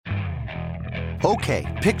Okay,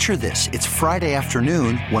 picture this. It's Friday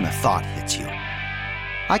afternoon when a thought hits you.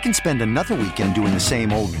 I can spend another weekend doing the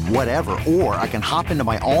same old whatever, or I can hop into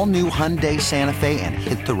my all-new Hyundai Santa Fe and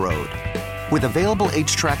hit the road. With available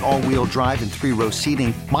H-Track all-wheel drive and 3-row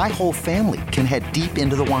seating, my whole family can head deep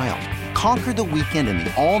into the wild. Conquer the weekend in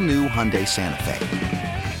the all-new Hyundai Santa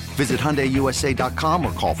Fe. Visit HyundaiUSA.com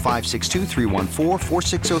or call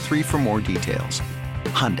 562-314-4603 for more details.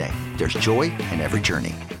 Hyundai, there's joy in every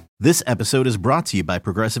journey. This episode is brought to you by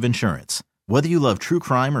Progressive Insurance. Whether you love true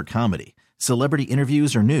crime or comedy, celebrity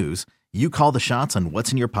interviews or news, you call the shots on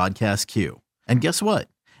what's in your podcast queue. And guess what?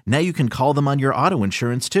 Now you can call them on your auto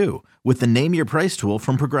insurance too with the Name Your Price tool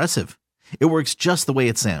from Progressive. It works just the way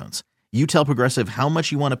it sounds. You tell Progressive how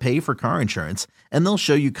much you want to pay for car insurance, and they'll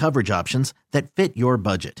show you coverage options that fit your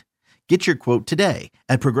budget. Get your quote today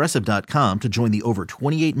at Progressive.com to join the over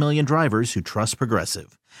 28 million drivers who trust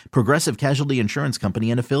Progressive. Progressive Casualty Insurance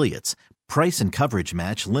Company and Affiliates. Price and coverage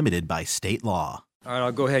match limited by state law. All right,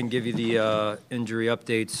 I'll go ahead and give you the injury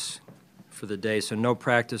updates for the day. So no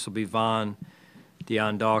practice will be Vaughn,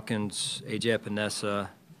 Deion Dawkins, A.J. Epinesa,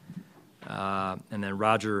 and then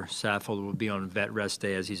Roger Saffold will be on vet rest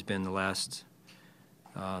day as he's been the last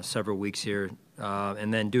several weeks here.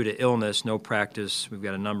 And then due to illness, no practice. We've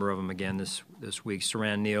got a number of them again this week.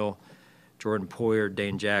 Saran Neal, Jordan Poyer,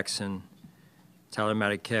 Dane Jackson, Tyler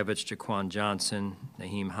Matakevich, Jaquan Johnson,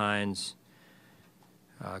 Naheem Hines,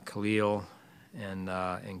 Khalil,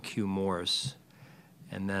 and Q Morris.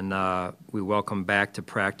 And then we welcome back to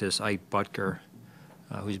practice Ike Butker,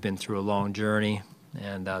 who's been through a long journey,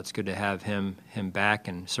 and it's good to have him back,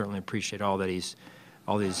 and certainly appreciate all that he's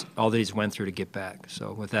went through to get back.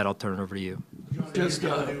 So with that, I'll turn it over to you. Just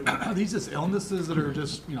are these just illnesses that are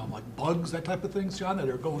just like bugs, that type of things, John, that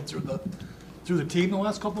are going through the team the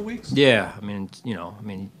last couple of weeks? Yeah, I mean,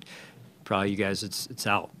 probably you guys, it's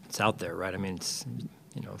out there, right? I mean, it's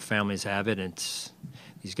families have it, and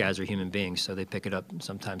these guys are human beings, so they pick it up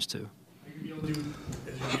sometimes too. Are you going to do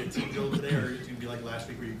a team build today, or is it going to be like last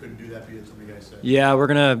week where you couldn't do that because some of you guys said? Yeah, we're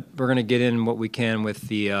gonna get in what we can with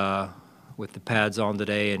the pads on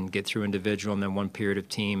today and get through individual, and then one period of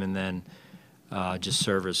team, and then just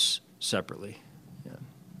service separately. Yeah.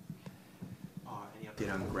 Any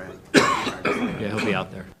update on Greg? Yeah, he'll be out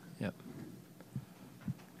there. Yep.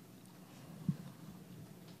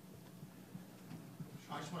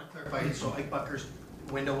 I just want to clarify. So Ike Butker's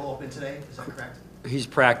window will open today. Is that correct? He's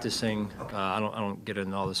practicing. Okay. I don't get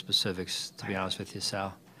into all the specifics, to be honest with you,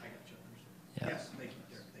 Sal. I got you. Yeah. Yes, thank you.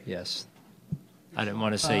 Thank you. Yes. I didn't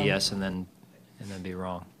want to say yes and then be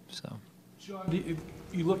wrong. So. John,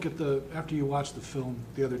 you look at after you watched the film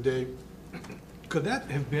the other day, could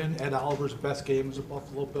that have been Ed Oliver's best game as a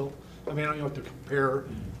Buffalo Bill? I mean, I don't know what to compare.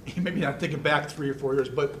 Maybe not thinking back 3 or 4 years,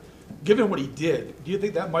 but given what he did, do you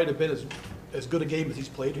think that might have been as good a game as he's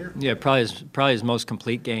played here? Yeah, probably his most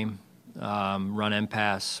complete game, run and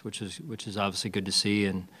pass, which is obviously good to see,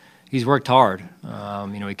 and he's worked hard.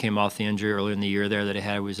 He came off the injury earlier in the year there that he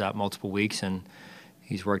had. He was out multiple weeks, and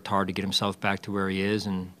he's worked hard to get himself back to where he is,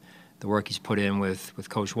 and the work he's put in with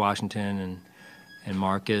Coach Washington and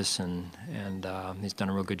Marcus, and he's done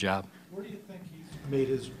a real good job. Where do you think he's made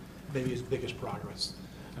maybe his biggest progress?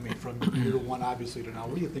 I mean, from year one, obviously, to now.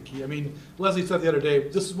 What do you think Leslie said the other day,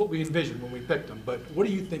 this is what we envisioned when we picked him, but what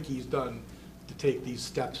do you think he's done to take these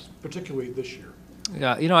steps, particularly this year?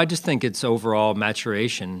 Yeah, I just think it's overall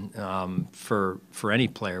maturation for any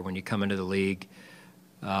player when you come into the league.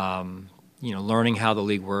 Learning how the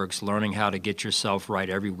league works, learning how to get yourself right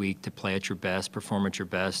every week to play at your best, perform at your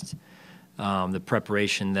best, the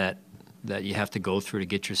preparation that you have to go through to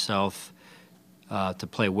get yourself to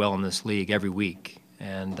play well in this league every week.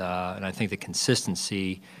 And I think the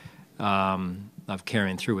consistency of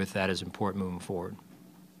carrying through with that is important moving forward.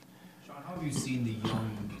 Sean, how have you seen the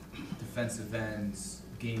young defensive ends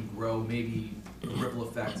game grow, maybe the ripple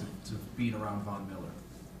effect of being around Von Miller?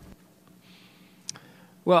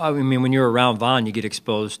 Well, I mean, when you're around Von, you get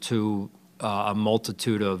exposed to a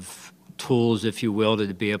multitude of tools, if you will,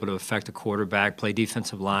 to be able to affect a quarterback, play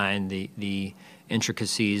defensive line, the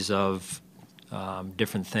intricacies of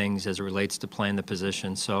different things as it relates to playing the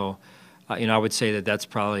position. So, I would say that's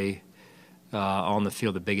probably on the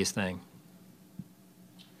field the biggest thing.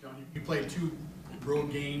 John, you played 2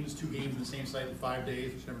 road games, 2 games in the same site in 5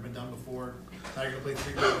 days, which has never been done before. Now you're going to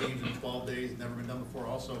play 3 road games in 12 days, never been done before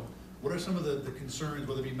also. What are some of the concerns,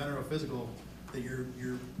 whether it be mental or physical, that you're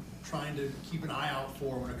trying to keep an eye out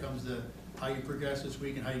for when it comes to how you progress this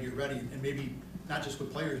week and how you get ready, and maybe not just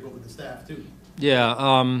with players but with the staff too?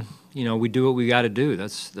 Yeah, we do what we got to do.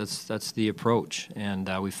 That's the approach, and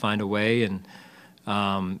we find a way. And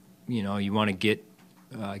you want to get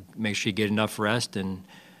make sure you get enough rest and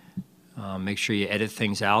make sure you edit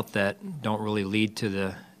things out that don't really lead to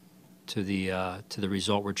the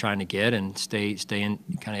result we're trying to get, and stay kind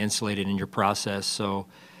of insulated in your process. So,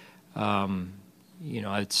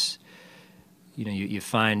 it's you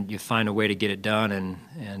find a way to get it done,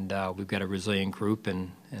 and we've got a resilient group,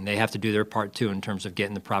 and they have to do their part too in terms of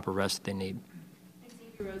getting the proper rest that they need.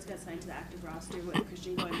 Xavier Rhodes got signed to the active roster with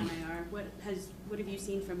Christian going on IR. What have you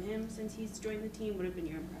seen from him since he's joined the team? What have been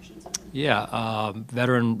your impressions of him? Yeah,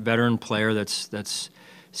 veteran player that's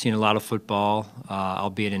seen a lot of football,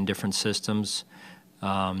 albeit in different systems.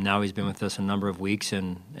 Now he's been with us a number of weeks,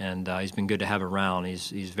 and he's been good to have around.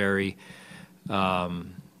 He's very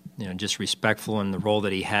just respectful in the role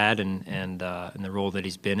that he had and the role that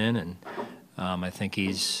he's been in, and I think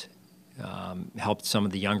he's helped some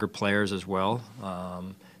of the younger players as well,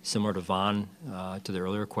 similar to Vaughn, to the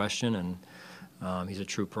earlier question, and he's a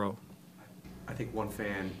true pro. I think one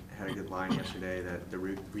fan had a good line yesterday that the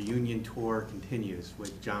reunion tour continues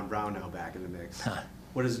with John Brown now back in the mix.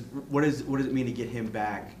 What does it mean to get him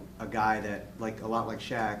back? A guy that, like, a lot like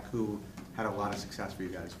Shaq, who had a lot of success for you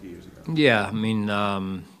guys a few years ago. Yeah, I mean,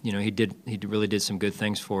 he really did some good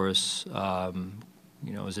things for us. It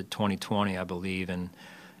was at 2020, I believe, and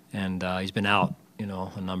he's been out,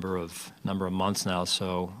 a number of months now.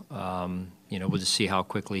 So, we'll just see how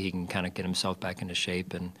quickly he can kind of get himself back into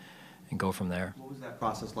shape and go from there. What was that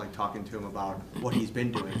process like, talking to him about what he's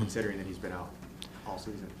been doing, considering that he's been out all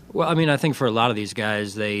season? Well, I mean, I think for a lot of these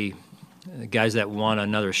guys, guys that want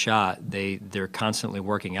another shot, they're constantly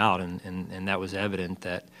working out, and that was evident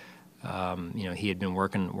that he had been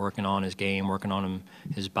working on his game, working on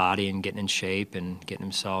his body, and getting in shape and getting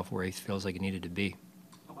himself where he feels like he needed to be.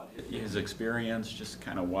 How about his experience? Just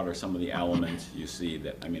kind of what are some of the elements you see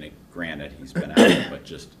that, I mean, granted he's been out, but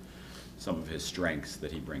just some of his strengths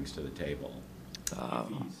that he brings to the table.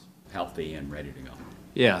 He's healthy and ready to go.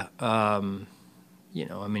 Yeah. I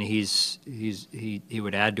mean, he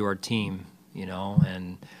would add to our team,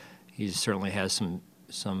 and he certainly has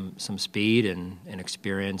some speed and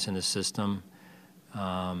experience in the system.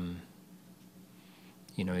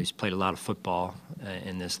 He's played a lot of football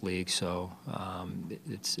in this league, so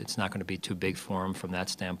it's not going to be too big for him from that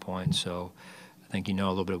standpoint. So I think a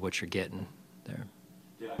little bit of what you're getting there.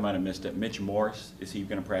 I might have missed it. Mitch Morse, is he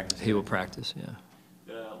going to practice? He will practice, yeah.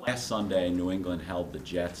 Last Sunday, New England held the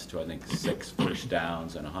Jets to, I think, 6 first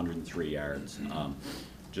downs and 103 yards.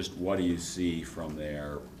 Just what do you see from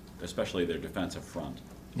their, especially their defensive front?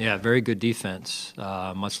 Yeah, very good defense,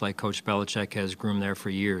 much like Coach Belichick has groomed there for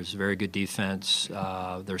years. Very good defense.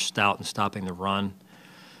 They're stout in stopping the run.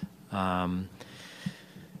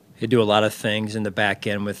 They do a lot of things in the back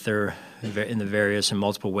end with in the various and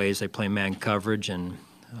multiple ways they play man coverage, and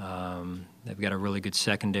they've got a really good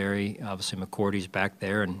secondary. Obviously, McCourty's back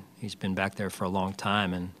there, and he's been back there for a long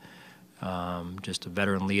time, and just a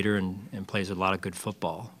veteran leader and plays a lot of good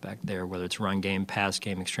football back there, whether it's run game, pass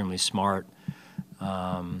game, extremely smart.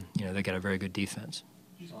 They got a very good defense.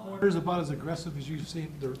 These corners about as aggressive as you've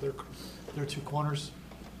seen. They're two corners.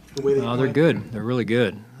 The way they play. They're good. They're really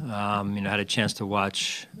good. I had a chance to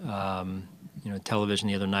watch television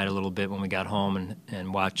the other night a little bit when we got home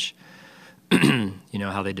and watch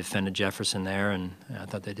how they defended Jefferson there, and I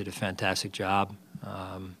thought they did a fantastic job.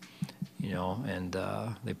 And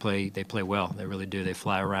they play well. They really do. They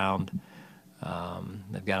fly around.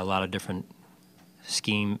 They've got a lot of different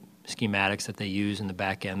schematics that they use in the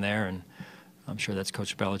back end there, and I'm sure that's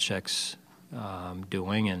Coach Belichick's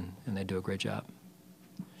doing, and they do a great job.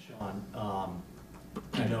 Sean,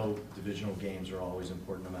 I know divisional games are always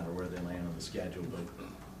important no matter where they land on the schedule, but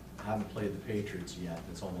haven't played the Patriots yet.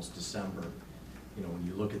 It's almost December. When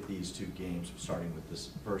you look at these two games, starting with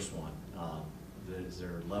this first one, is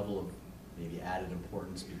there a level of maybe added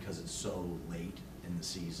importance because it's so late in the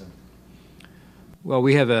season? Well,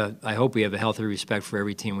 I hope we have a healthy respect for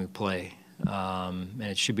every team we play, and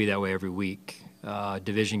it should be that way every week.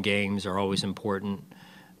 Division games are always important.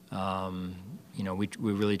 We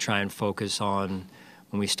really try and focus on,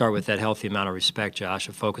 when we start with that healthy amount of respect, Josh,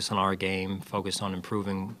 to focus on our game, focus on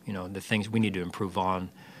improving, the things we need to improve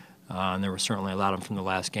on. And there were certainly a lot of them from the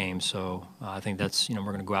last game. So I think that's, we're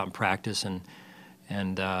going to go out and practice and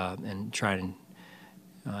try and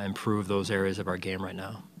improve those areas of our game right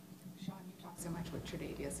now. Sean, you talk so much with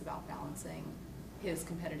Tre'Davious about balancing his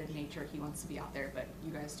competitive nature. He wants to be out there, but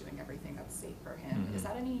you guys doing everything that's safe for him. Mm-hmm. Is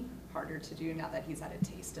that any harder to do now that he's had a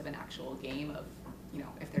taste of an actual game of,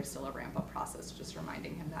 if there's still a ramp-up process, just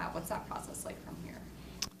reminding him that? What's that process like from here?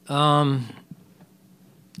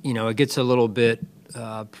 It gets a little bit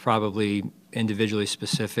probably individually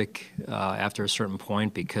specific after a certain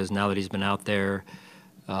point, because now that he's been out there,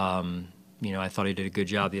 I thought he did a good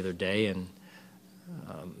job the other day, and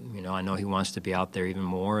I know he wants to be out there even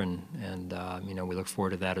more, and we look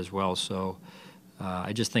forward to that as well. So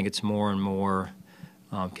I just think it's more and more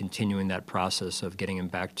continuing that process of getting him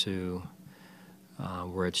back to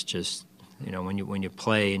where it's just, when you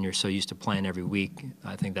play and you're so used to playing every week,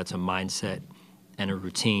 I think that's a mindset and a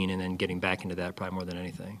routine, and then getting back into that probably more than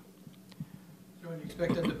anything. John, you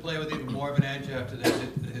expect him to play with even more of an edge after the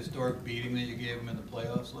historic beating that you gave him in the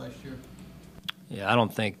playoffs last year? Yeah, I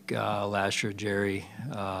don't think last year, Jerry,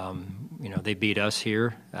 they beat us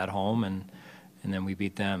here at home, and then we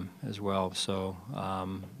beat them as well. So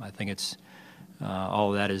I think it's all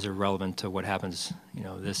of that is irrelevant to what happens,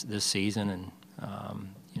 this season, and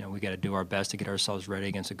we got to do our best to get ourselves ready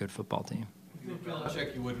against a good football team. You think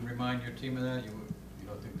Belichick, you wouldn't remind your team of that? You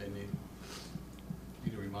don't think they need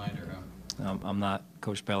a reminder, huh? I'm not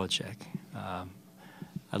Coach Belichick.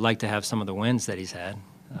 I'd like to have some of the wins that he's had.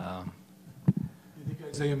 You think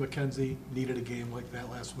Isaiah McKenzie needed a game like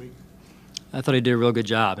that last week? I thought he did a real good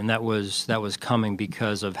job, and that was coming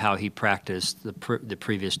because of how he practiced the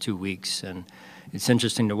previous 2 weeks. And it's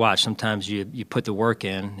interesting to watch. Sometimes you put the work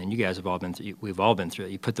in, and you guys have all been through. We've all been through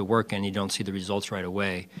it. You put the work in, you don't see the results right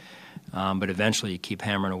away, but eventually you keep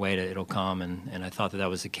hammering away to it'll come. And I thought that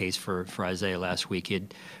was the case for Isaiah last week. He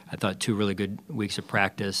had, I thought, 2 really good weeks of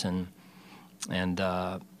practice, and then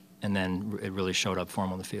it really showed up for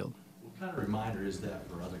him on the field. What kind of reminder is that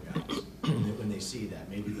for other guys when they see that,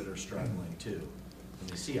 maybe that are struggling too, when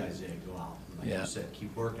they see Isaiah go out, like you said,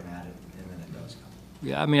 keep working at it, and then it does come.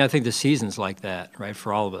 Yeah, I mean, I think the season's like that, right,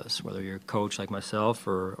 for all of us, whether you're a coach like myself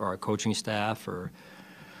or our coaching staff or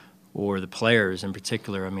the players in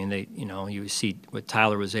particular. I mean, you see what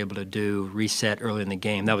Tyler was able to do, reset early in the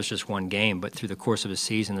game. That was just one game, but through the course of a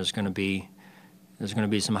season, there's going to be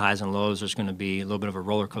some highs and lows. There's going to be a little bit of a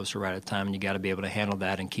roller coaster ride at a time, and you got to be able to handle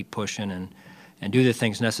that and keep pushing and do the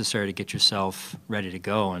things necessary to get yourself ready to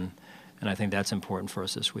go. And I think that's important for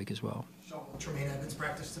us this week as well. Sean, will Tremaine Edmonds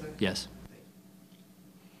practice today? Yes.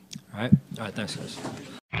 All right, thanks, guys.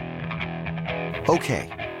 Okay,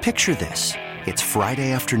 picture this. It's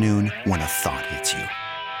Friday afternoon when a thought hits you.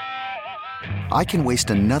 I can waste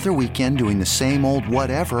another weekend doing the same old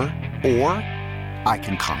whatever, or I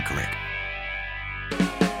can conquer it.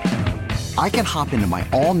 I can hop into my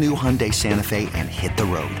all-new Hyundai Santa Fe and hit the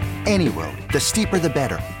road. Any road. The steeper, the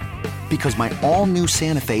better. Because my all-new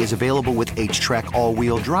Santa Fe is available with H-Track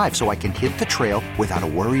all-wheel drive, so I can hit the trail without a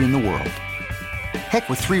worry in the world. Heck,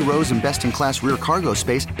 with 3 rows and best-in-class rear cargo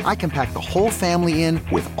space, I can pack the whole family in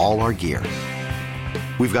with all our gear.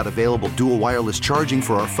 We've got available dual wireless charging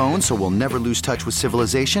for our phones, so we'll never lose touch with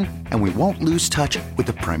civilization, and we won't lose touch with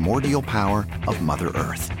the primordial power of Mother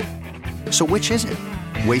Earth. So which is it?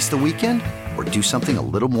 Waste the weekend or do something a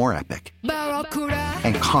little more epic?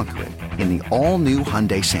 And conquer it in the all-new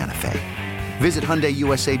Hyundai Santa Fe. Visit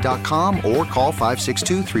HyundaiUSA.com or call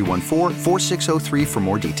 562-314-4603 for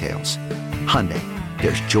more details. Hyundai,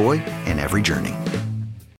 there's joy in every journey.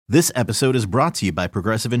 This episode is brought to you by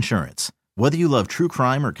Progressive Insurance. Whether you love true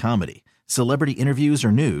crime or comedy, celebrity interviews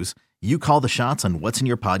or news, you call the shots on what's in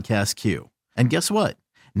your podcast queue. And guess what?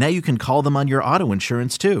 Now you can call them on your auto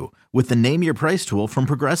insurance too with the Name Your Price tool from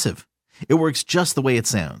Progressive. It works just the way it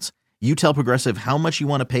sounds. You tell Progressive how much you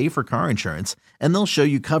want to pay for car insurance, and they'll show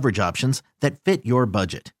you coverage options that fit your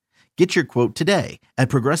budget. Get your quote today at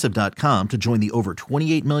Progressive.com to join the over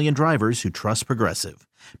 28 million drivers who trust Progressive.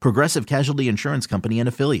 Progressive Casualty Insurance Company and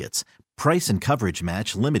Affiliates. Price and coverage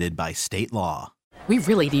match limited by state law. We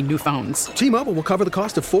really need new phones. T-Mobile will cover the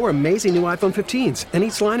cost of 4 amazing new iPhone 15s, and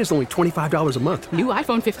each line is only $25 a month. New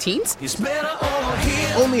iPhone 15s? It's better over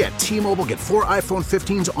here. Only at T-Mobile, get 4 iPhone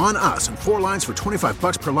 15s on us and 4 lines for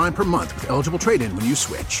 $25 per line per month with eligible trade-in when you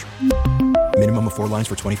switch. Minimum of 4 lines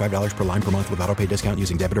for $25 per line per month with autopay discount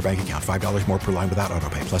using debit or bank account. $5 more per line without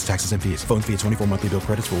autopay, plus taxes and fees. Phone fee at 24 monthly bill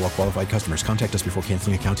credits for well-qualified customers. Contact us before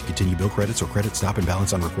canceling account to continue bill credits or credit stop and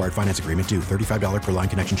balance on required finance agreement due. $35 per line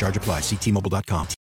connection charge applies. See T-Mobile.com.